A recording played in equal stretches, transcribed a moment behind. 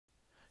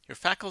Your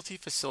Faculty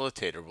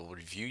Facilitator will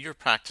review your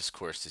practice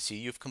course to see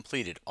you've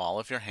completed all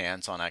of your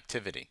hands-on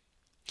activity.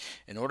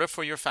 In order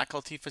for your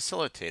Faculty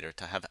Facilitator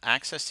to have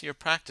access to your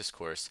practice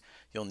course,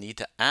 you'll need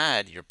to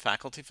add your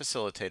Faculty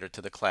Facilitator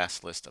to the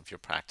class list of your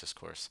practice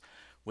course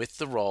with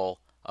the role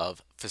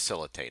of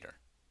Facilitator.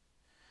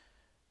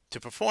 To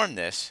perform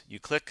this, you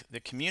click the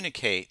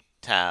Communicate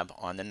tab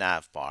on the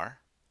nav bar,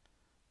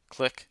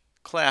 click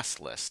Class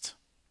List,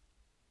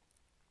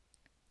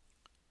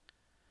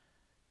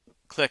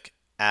 click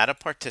Add a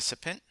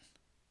Participant,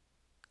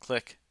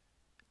 click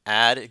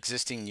Add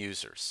Existing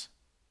Users.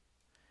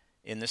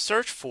 In the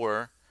Search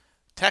For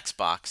text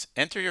box,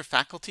 enter your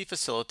Faculty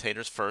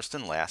Facilitator's first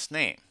and last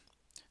name.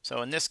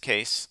 So in this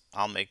case,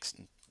 I'll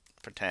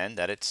pretend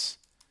that it's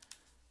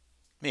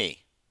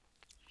me.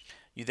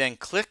 You then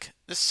click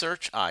the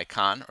search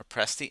icon or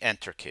press the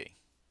Enter key.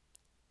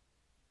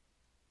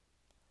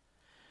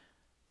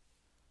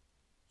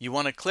 You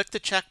want to click the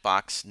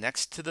checkbox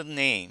next to the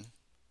name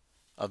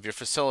of your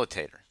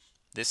facilitator.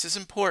 This is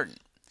important.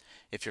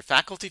 If your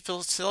Faculty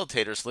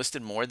Facilitator is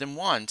listed more than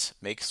once,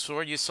 make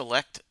sure you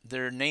select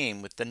their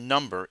name with the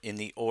number in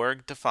the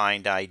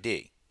org-defined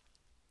ID.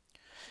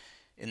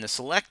 In the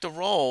Select a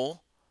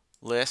Role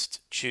list,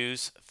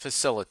 choose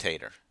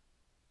Facilitator.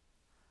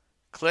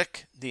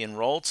 Click the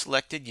Enrolled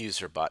Selected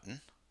User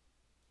button,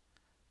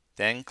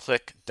 then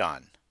click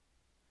Done.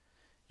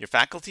 Your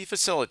Faculty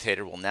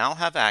Facilitator will now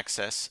have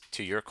access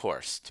to your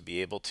course to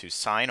be able to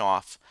sign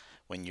off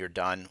when you're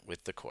done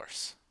with the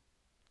course.